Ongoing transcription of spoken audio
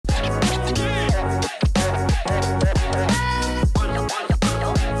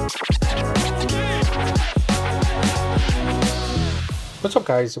What's up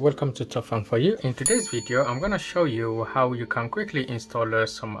guys, welcome to Top Fun for You. In today's video I'm going to show you how you can quickly install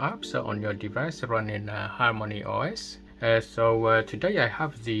some apps on your device running HarmonyOS. Today I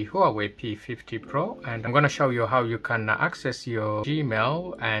have the Huawei P50 Pro and I'm going to show you how you can access your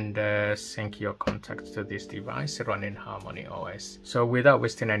Gmail and sync your contacts to this device running HarmonyOS. So without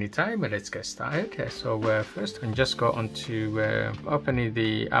wasting any time, let's get started. First I'm just go on to opening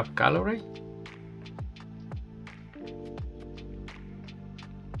the app gallery.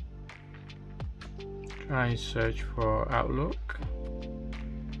 Try and search for Outlook.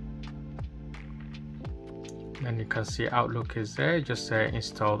 Then you can see Outlook is there, just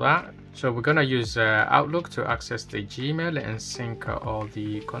install that. So we're gonna use Outlook to access the Gmail and sync all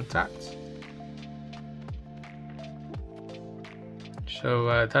the contacts.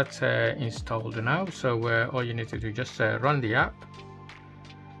 So that's installed now. So all you need to do, just run the app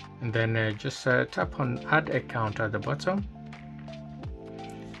and then just tap on add account at the bottom.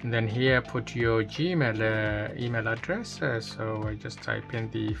 And then here put your Gmail email address, so just type in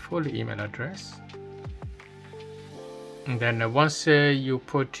the full email address. And then once you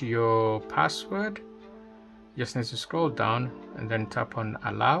put your password, just need to scroll down and then tap on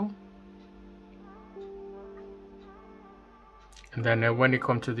allow. And then when you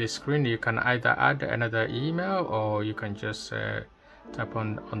come to this screen, you can either add another email or you can just tap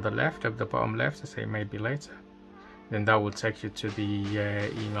on the left, at the bottom left, to say maybe later. Then that will take you to the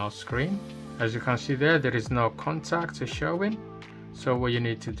email screen. As you can see there is no contact showing. So what you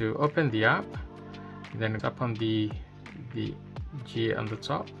need to do, open the app, then tap on the G on the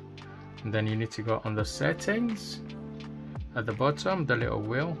top, and then you need to go on the settings at the bottom, the little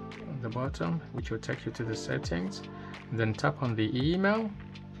wheel at the bottom, which will take you to the settings, and then tap on the email,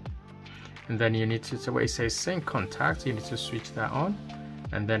 and then you need to, so where it says sync contact, you need to switch that on,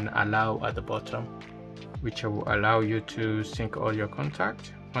 and then allow at the bottom, which will allow you to sync all your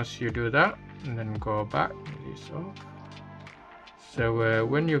contacts. Once you do that, and then go back, this off. So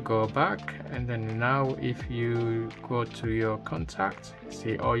when you go back, and then now if you go to your contact,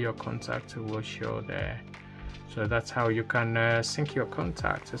 see all your contacts will show there. So that's how you can sync your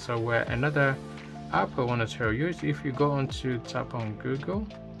contacts. So another app I want to show you is if you go on to tap on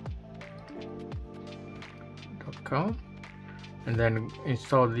google.com and then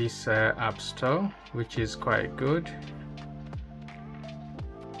install this app store, which is quite good.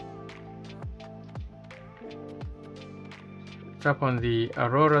 Tap on the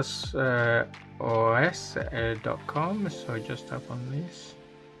HarmonyOS.com, so just tap on this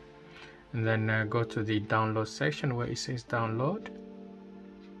and then go to the download section where it says download,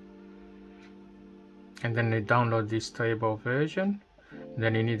 and then you download the stable version.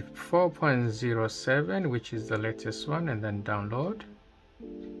 Then you need 4.07, which is the latest one, and then download.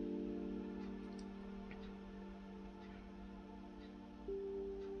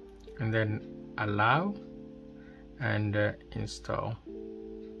 And then allow and install.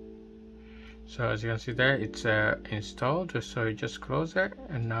 So as you can see there, it's installed, so you just close it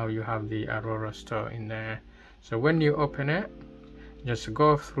and now you have the Aurora store in there. So when you open it, just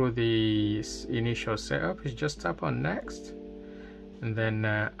go through the initial setup, you just tap on next and then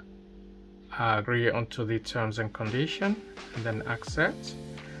agree onto the terms and condition, and then accept.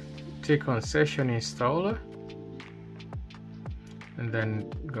 Click on session installer and then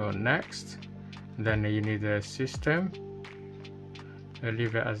go next. And then you need a system,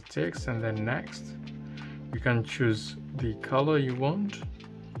 leave it as it is, and then next. You can choose the color you want.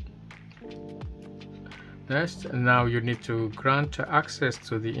 Next, and now you need to grant access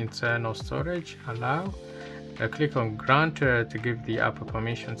to the internal storage, allow. Click on grant to give the app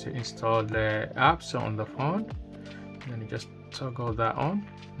permission to install the apps on the phone. Then you just toggle that on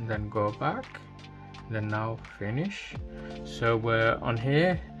and then go back, then now finish. So we're on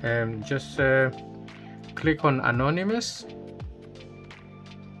here, just click on anonymous,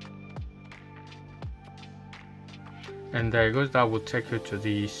 and there it goes. That will take you to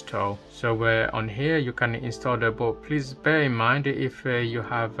the store. So on here you can install the book. Please bear in mind, if you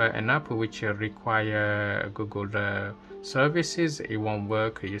have an app which require Google services, it won't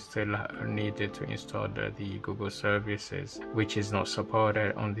work. You still need to install the Google services, which is not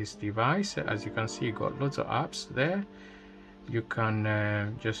supported on this device. As you can see, you got loads of apps there. You can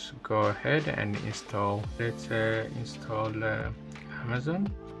just go ahead and install. Let's install Amazon.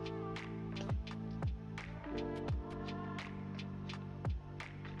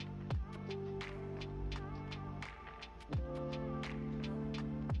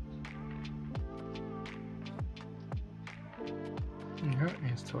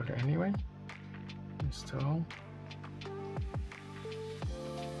 Install it anyway. Install.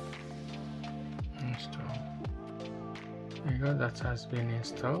 There you go, that has been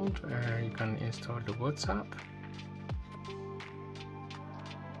installed. You can install the WhatsApp.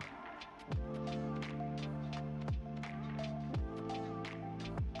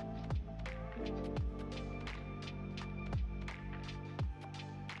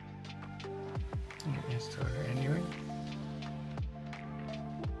 Install it anyway.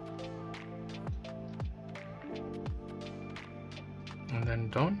 And then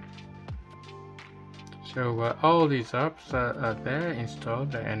done. So all these apps are there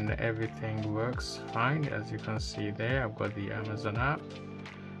installed and everything works fine. As you can see there, I've got the Amazon app,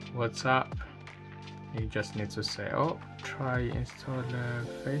 WhatsApp. You just need to say, oh, try install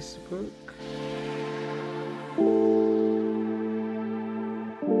Facebook.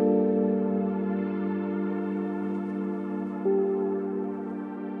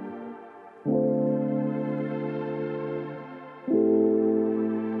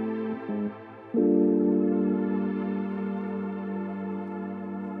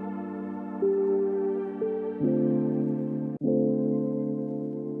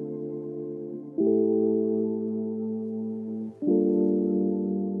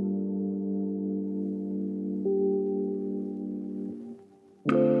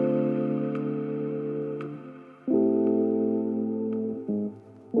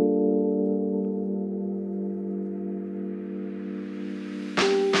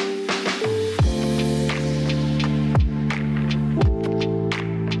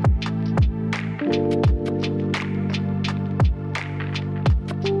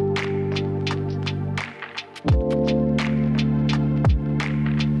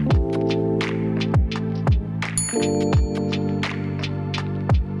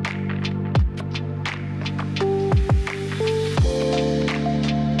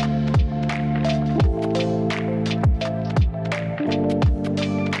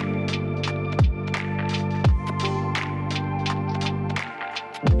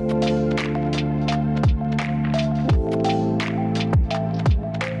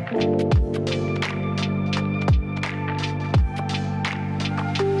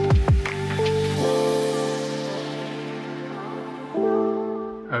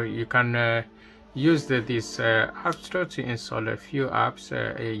 You can use this app store to install a few apps.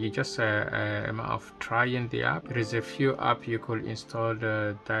 You just a matter of trying the app. There is a few apps you could install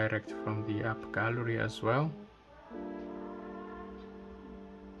direct from the app gallery as well.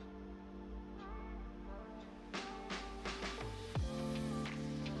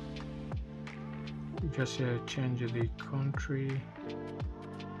 Just change the country.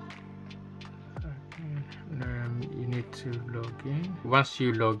 You need to log in. Once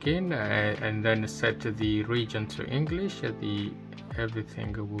you log in and then set the region to English,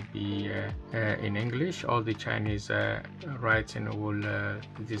 everything will be in English. All the Chinese writing will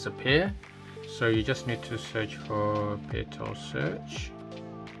disappear. So you just need to search for Petal Search,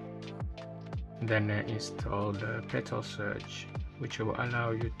 then install the Petal Search, which will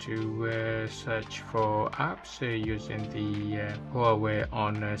allow you to search for apps using the Huawei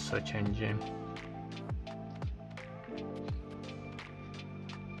on search engine.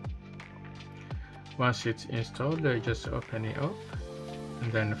 Once it's installed, just open it up,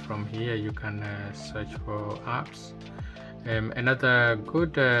 and then from here you can search for apps. Another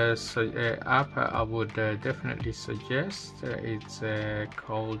good app I would definitely suggest, it's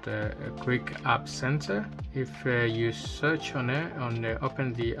called Quick App Center. If you search on it,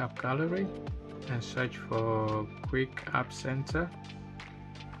 open the app gallery and search for Quick App Center,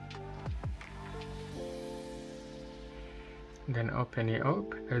 then open it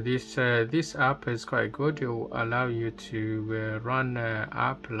up. This app is quite good. It will allow you to run an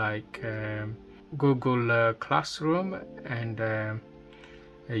app like Google Classroom and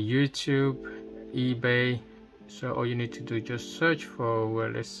YouTube, eBay. So all you need to do, just search for, well,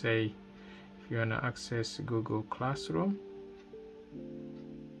 let's say if you want to access Google Classroom,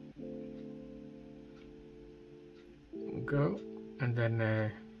 go, and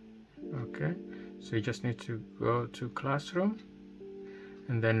then okay, so you just need to go to Classroom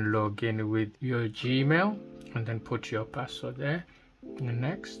and then log in with your Gmail and then put your password there, and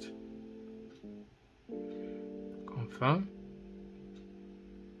next, confirm.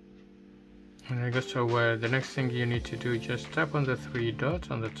 And there you go. So the next thing you need to do, just tap on the three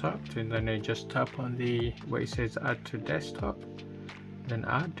dots on the top, and then just tap on the where it says add to desktop, then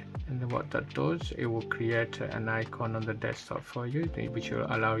add, and then what that does, it will create an icon on the desktop for you, which will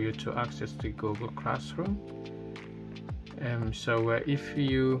allow you to access the Google Classroom. So if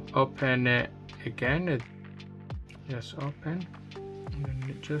you open it again, just open, and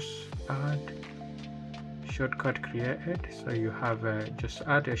then just add, shortcut created. So you have just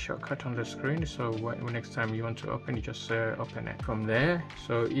add a shortcut on the screen, so when next time you want to open, you just open it from there.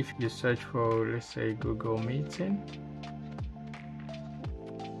 So if you search for, let's say, Google Meeting,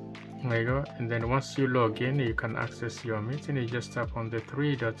 there you go, and then once you log in, you can access your meeting. You just tap on the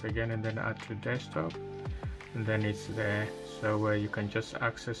three dots again and then add to desktop, and then it's there. So you can just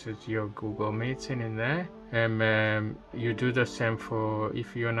access your Google Meeting in there. You do the same for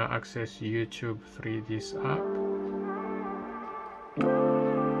if you want to access YouTube through this app.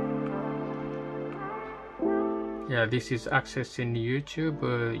 Yeah, this is accessing YouTube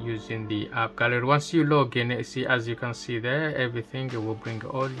using the app gallery. Once you log in, see, as you can see there, everything will bring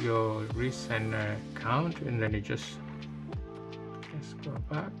all your recent account, and then you just go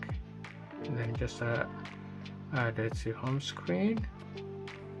back, and then just add it to home screen.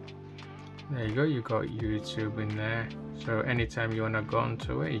 There you go, you got YouTube in there. So anytime you want to go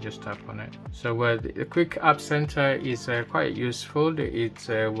onto it, you just tap on it. So the quick app center is quite useful. It's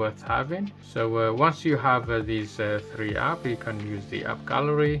worth having. So once you have these three apps, you can use the app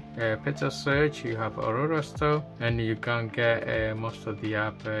gallery, picture search, you have Aurora Store, and you can get most of the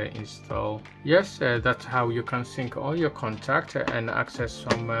app installed. Yes, that's how you can sync all your contacts and access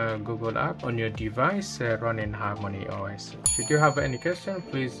some Google app on your device running HarmonyOS. Should you have any question,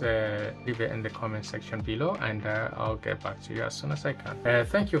 please leave it in the comment section below, and I'll get back to you as soon as I can.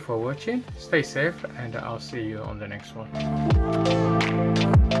 Thank you for watching. Stay safe, and I'll see you on the next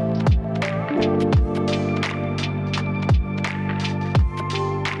one.